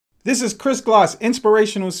This is Chris Gloss,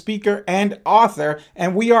 inspirational speaker and author,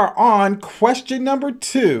 and we are on question number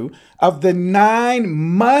 2 of the 9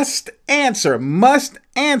 must answer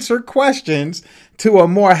questions to a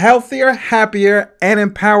more healthier, happier, and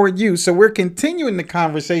empowered you. So we're continuing the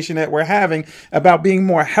conversation that we're having about being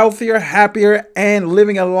more healthier, happier, and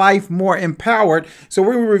living a life more empowered. So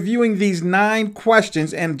we're reviewing these 9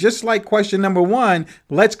 questions, and just like question number 1,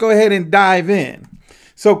 let's go ahead and dive in.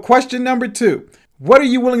 So question number 2. What are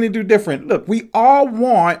you willing to do different? Look, we all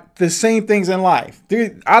want the same things in life.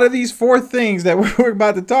 Dude, out of these 4 things that we're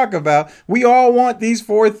about to talk about, we all want these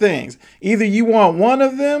 4 things. Either you want one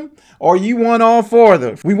of them or you want all 4 of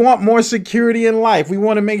them. We want more security in life. We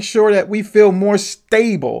want to make sure that we feel more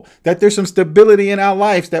stable, that there's some stability in our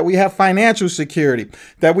lives, that we have financial security,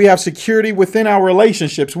 that we have security within our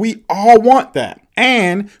relationships. We all want that.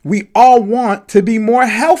 And we all want to be more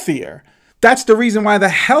healthier. That's the reason why the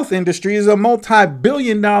health industry is a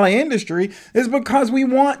multi-billion-dollar industry, is because we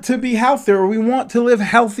want to be healthier. We want to live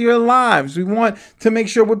healthier lives. We want to make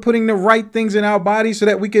sure we're putting the right things in our body so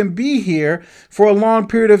that we can be here for a long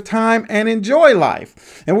period of time and enjoy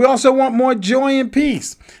life. And we also want more joy and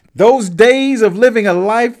peace. Those days of living a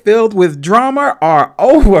life filled with drama are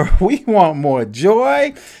over. We want more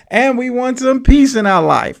joy and we want some peace in our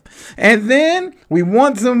life. And then we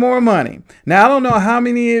want some more money. Now, I don't know how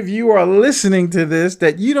many of you are listening to this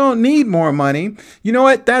that you don't need more money. You know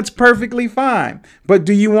what? That's perfectly fine. But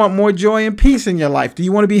do you want more joy and peace in your life? Do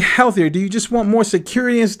you want to be healthier? Do you just want more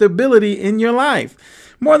security and stability in your life?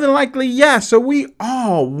 More than likely, yes. So we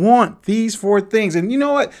all want these 4 things. And you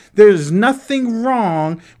know what? There's nothing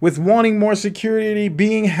wrong with wanting more security,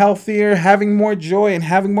 being healthier, having more joy and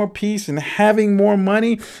having more peace and having more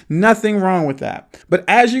money. Nothing wrong with that. But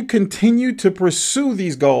as you continue to pursue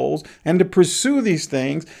these goals and to pursue these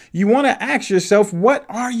things, you want to ask yourself, what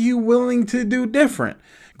are you willing to do different?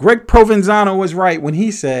 Greg Provenzano was right when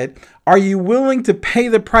he said, are you willing to pay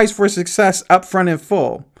the price for success upfront and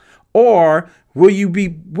full? Or will you be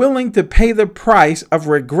willing to pay the price of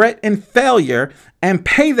regret and failure and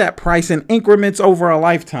pay that price in increments over a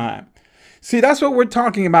lifetime? See, that's what we're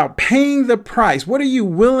talking about, paying the price. What are you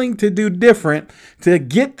willing to do different to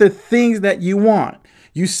get the things that you want?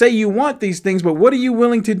 You say you want these things, but what are you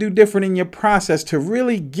willing to do different in your process to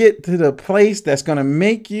really get to the place that's going to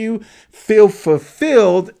make you feel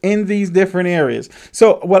fulfilled in these different areas?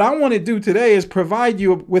 So what I want to do today is provide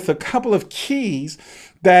you with a couple of keys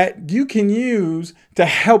that you can use to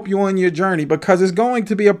help you on your journey, because it's going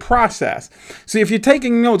to be a process. See, if you're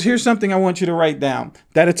taking notes, here's something I want you to write down,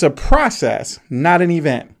 that it's a process, not an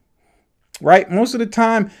event. Right? Most of the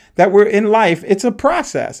time that we're in life, it's a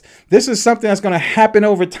process. This is something that's going to happen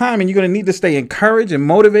over time, and you're going to need to stay encouraged and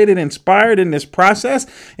motivated, inspired in this process.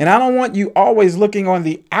 And I don't want you always looking on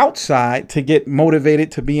the outside to get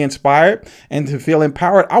motivated, to be inspired and to feel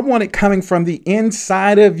empowered. I want it coming from the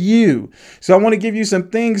inside of you. So I want to give you some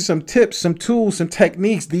things, some tips, some tools, some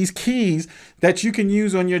techniques, these keys that you can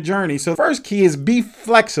use on your journey. So the first key is be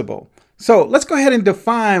flexible. So let's go ahead and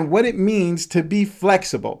define what it means to be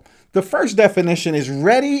flexible. The first definition is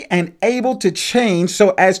ready and able to change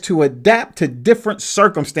so as to adapt to different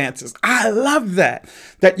circumstances. I love that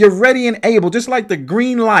you're ready and able, just like the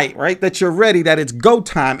green light, right? That you're ready, that it's go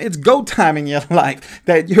time. It's go time in your life,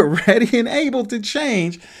 that you're ready and able to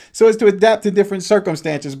change so as to adapt to different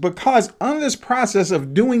circumstances. Because on this process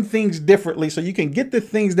of doing things differently so you can get the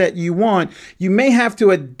things that you want, you may have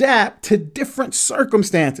to adapt to different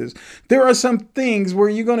circumstances. There are some things where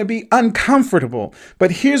you're going to be uncomfortable,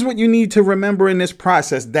 but here's what you need to remember in this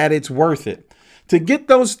process, that it's worth it. To get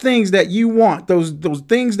those things that you want, those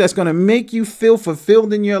things that's going to make you feel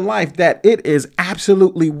fulfilled in your life, that it is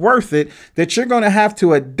absolutely worth it, that you're going to have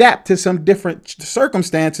to adapt to some different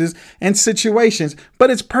circumstances and situations,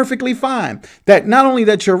 but it's perfectly fine. That not only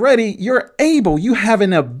that you're ready, you're able, you have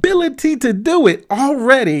an ability to do it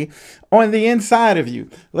already on the inside of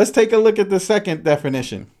you. Let's take a look at the second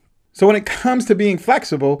definition. So when it comes to being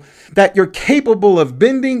flexible, that you're capable of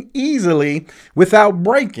bending easily without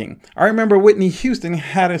breaking. I remember Whitney Houston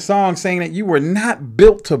had a song saying that you were not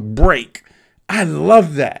built to break. I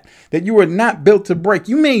love that you were not built to break.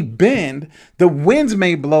 You may bend, the winds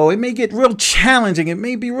may blow, it may get real challenging, it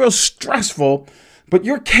may be real stressful, but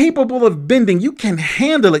you're capable of bending. You can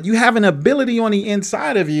handle it. You have an ability on the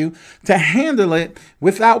inside of you to handle it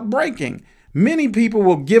without breaking. Many people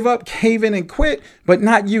will give up, cave in, and quit, but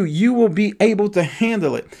not you. You will be able to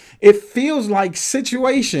handle it. It feels like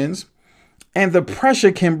situations and the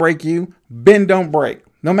pressure can break you. Bend, don't break.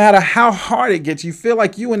 No matter how hard it gets, you feel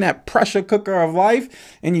like you in that pressure cooker of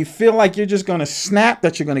life and you feel like you're just going to snap,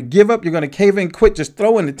 that you're going to give up, you're going to cave in, quit, just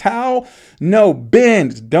throw in the towel. No,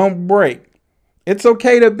 bend, don't break. It's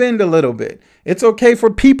okay to bend a little bit. It's okay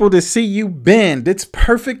for people to see you bend. It's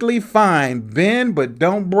perfectly fine. Bend, but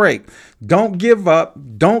don't break. Don't give up.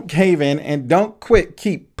 Don't cave in and don't quit.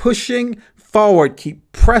 Keep pushing forward.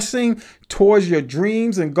 Keep pressing towards your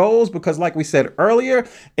dreams and goals, because like we said earlier,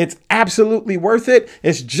 it's absolutely worth it.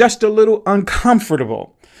 It's just a little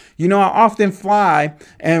uncomfortable. You know, I often fly,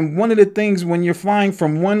 and one of the things when you're flying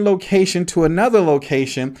from one location to another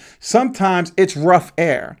location, sometimes it's rough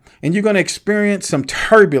air and you're going to experience some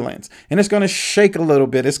turbulence and it's going to shake a little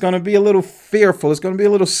bit. It's going to be a little fearful. It's going to be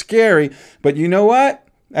a little scary, but you know what?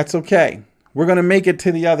 That's okay. We're going to make it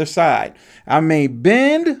to the other side. I may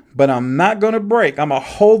bend, but I'm not going to break. I'm going to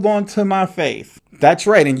hold on to my faith. That's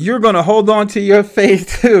right. And you're going to hold on to your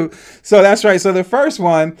faith too. So that's right. So the first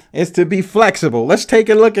one is to be flexible. Let's take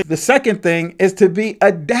a look at the second thing is to be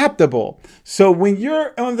adaptable. So when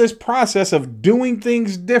you're on this process of doing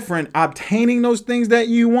things different, obtaining those things that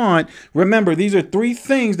you want, remember, these are 3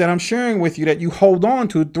 things that I'm sharing with you that you hold on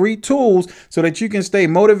to, 3 tools so that you can stay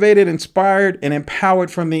motivated, inspired, and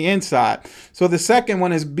empowered from the inside. So the second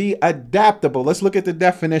one is be adaptable. Let's look at the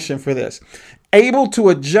definition for this. Able to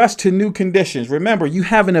adjust to new conditions. Remember, you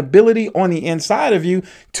have an ability on the inside of you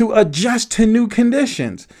to adjust to new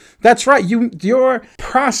conditions. That's right. Your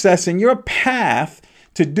process and your path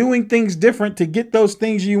to doing things different to get those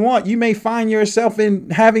things you want. You may find yourself in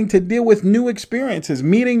having to deal with new experiences,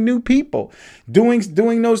 meeting new people, doing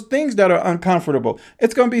those things that are uncomfortable.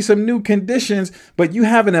 It's going to be some new conditions, but you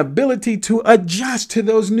have an ability to adjust to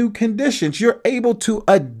those new conditions. You're able to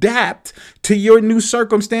adapt to your new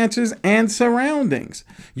circumstances and surroundings.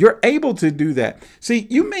 You're able to do that. See,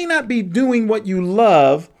 you may not be doing what you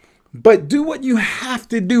love, but do what you have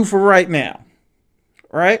to do for right now,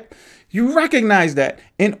 right? You recognize that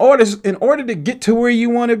in order to get to where you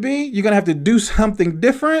want to be, you're going to have to do something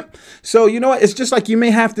different. So, you know what? It's just like you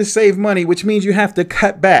may have to save money, which means you have to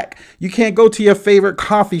cut back. You can't go to your favorite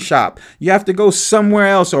coffee shop. You have to go somewhere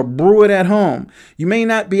else or brew it at home. You may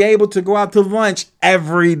not be able to go out to lunch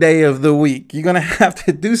every day of the week. You're going to have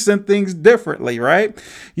to do some things differently, right?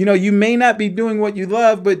 You know, you may not be doing what you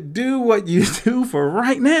love, but do what you do for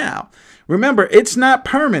right now. Remember, it's not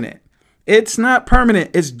permanent. It's not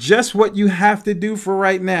permanent. It's just what you have to do for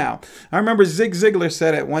right now. I remember Zig Ziglar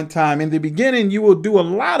said at one time, in the beginning, you will do a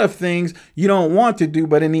lot of things you don't want to do,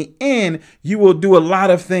 but in the end, you will do a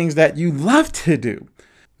lot of things that you love to do.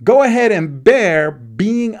 Go ahead and bear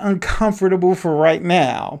being uncomfortable for right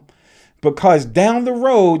now, because down the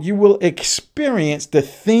road, you will experience the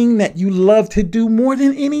thing that you love to do more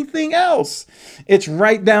than anything else. It's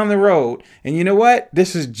right down the road. And you know what?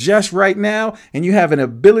 This is just right now, and you have an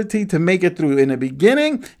ability to make it through. In the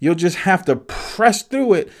beginning, you'll just have to press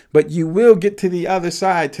through it, but you will get to the other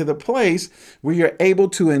side, to the place where you're able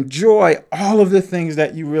to enjoy all of the things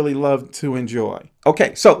that you really love to enjoy.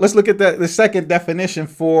 Okay, so let's look at the second definition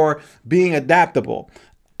for being adaptable.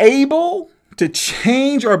 Able to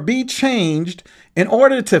change or be changed in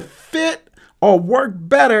order to fit or work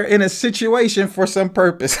better in a situation for some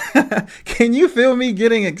purpose. Can you feel me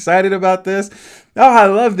getting excited about this? Oh, I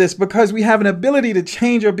love this, because we have an ability to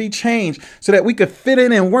change or be changed so that we could fit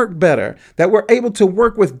in and work better, that we're able to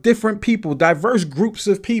work with different people, diverse groups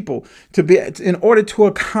of people, in order to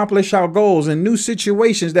accomplish our goals in new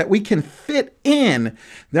situations that we can fit in,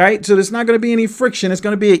 right? So there's not going to be any friction. It's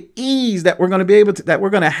going to be an ease that we're going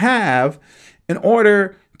to have in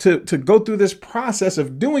order to go through this process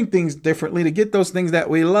of doing things differently, to get those things that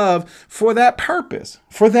we love for that purpose,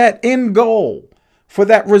 for that end goal, for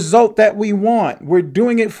that result that we want. We're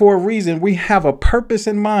doing it for a reason. We have a purpose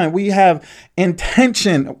in mind. We have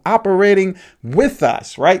intention operating with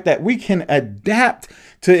us, right? That we can adapt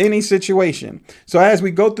to any situation. So as we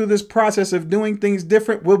go through this process of doing things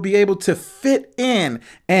different, we'll be able to fit in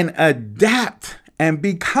and adapt and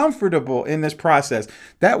be comfortable in this process.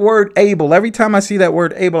 That word able, every time I see that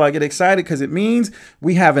word able, I get excited, because it means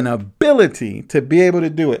we have an ability to be able to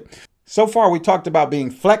do it. So far, we talked about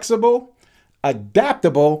being flexible,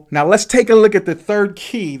 adaptable. Now let's take a look at the third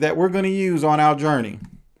key that we're going to use on our journey.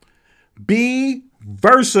 Be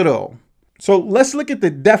versatile. So let's look at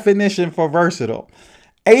the definition for versatile.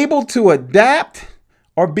 Able to adapt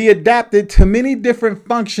or be adapted to many different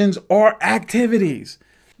functions or activities.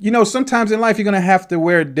 You know, sometimes in life, you're going to have to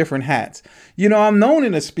wear different hats. You know, I'm known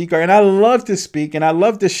as a speaker, and I love to speak, and I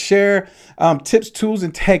love to share tips, tools,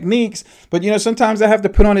 and techniques. But, you know, sometimes I have to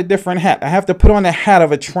put on a different hat. I have to put on the hat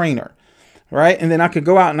of a trainer, right? And then I could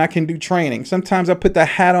go out and I can do training. Sometimes I put the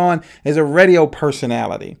hat on as a radio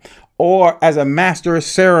personality or as a master of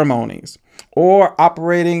ceremonies or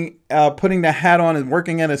operating, putting the hat on and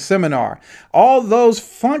working at a seminar. All those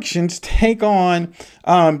functions take on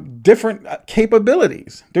different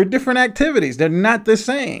capabilities. They're different activities. They're not the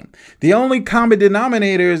same. The only common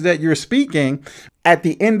denominator is that you're speaking. At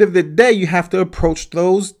the end of the day, you have to approach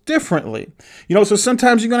those differently. So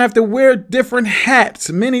sometimes you're going to have to wear different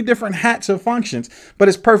hats, many different hats or functions, but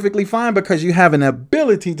it's perfectly fine because you have an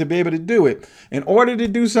ability to be able to do it. In order to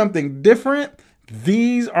do something different,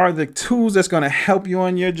 these are the tools that's going to help you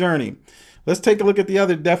on your journey. Let's take a look at the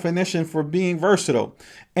other definition for being versatile.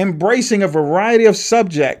 Embracing a variety of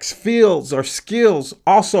subjects, fields, or skills,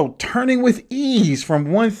 also turning with ease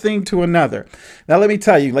from one thing to another. Now, let me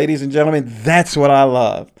tell you, ladies and gentlemen, that's what I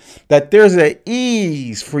love. That there's an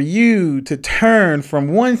ease for you to turn from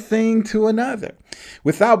one thing to another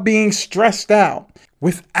without being stressed out,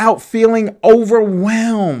 without feeling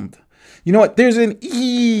overwhelmed. You know what? There's an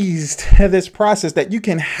ease to this process that you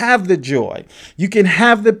can have the joy. You can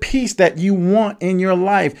have the peace that you want in your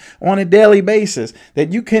life on a daily basis,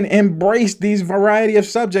 that you can embrace these variety of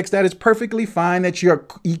subjects. That is perfectly fine, that you're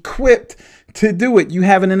equipped to do it. You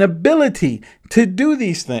have an ability to do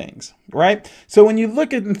these things, right? So when you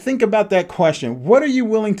look at and think about that question, what are you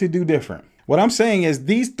willing to do different? What I'm saying is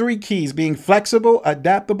these three keys, being flexible,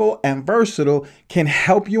 adaptable, and versatile, can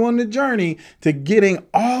help you on the journey to getting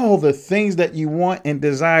all the things that you want and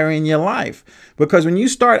desire in your life. Because when you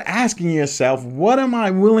start asking yourself, what am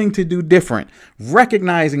I willing to do different?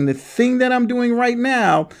 Recognizing the thing that I'm doing right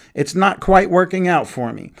now, it's not quite working out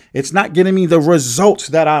for me. It's not getting me the results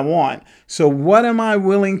that I want. So what am I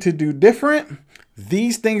willing to do different?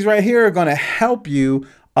 These things right here are going to help you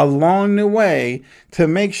along the way to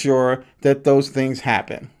make sure that those things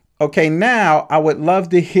happen. Okay, now I would love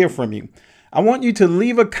to hear from you. I want you to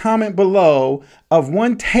leave a comment below of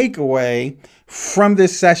one takeaway from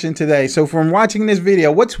this session today. So from watching this video,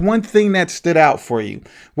 what's one thing that stood out for you?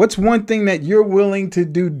 What's one thing that you're willing to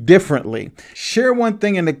do differently? Share one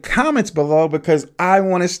thing in the comments below because I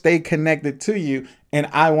want to stay connected to you and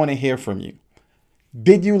I want to hear from you.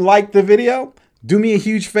 Did you like the video? Do me a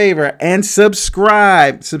huge favor and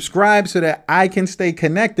subscribe. Subscribe so that I can stay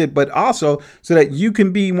connected, but also so that you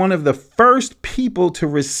can be one of the first people to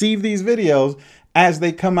receive these videos as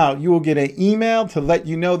they come out. You will get an email to let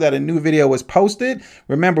you know that a new video was posted.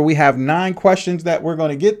 Remember, we have 9 questions that we're going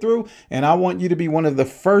to get through, and I want you to be one of the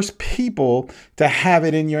first people to have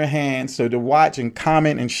it in your hands. So to watch and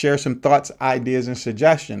comment and share some thoughts, ideas, and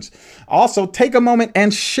suggestions. Also, take a moment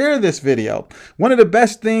and share this video. One of the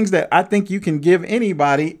best things that I think you can give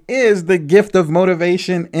anybody is the gift of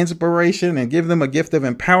motivation, inspiration, and give them a gift of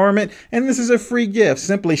empowerment. And this is a free gift,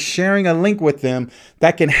 simply sharing a link with them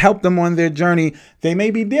that can help them on their journey. They may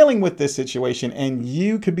be dealing with this situation and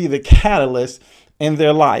you could be the catalyst in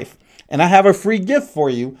their life. And I have a free gift for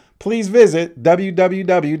you. Please visit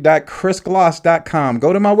www.chrisgloss.com.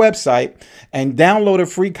 Go to my website and download a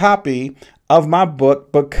free copy of my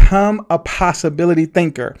book, Become a Possibility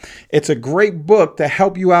Thinker. It's a great book to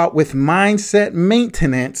help you out with mindset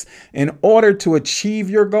maintenance in order to achieve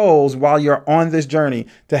your goals while you're on this journey,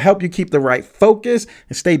 to help you keep the right focus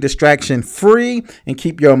and stay distraction free and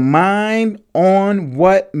keep your mind on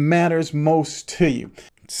what matters most to you.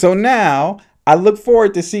 So now I look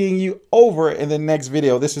forward to seeing you over in the next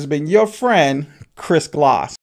video. This has been your friend, Chris Gloss.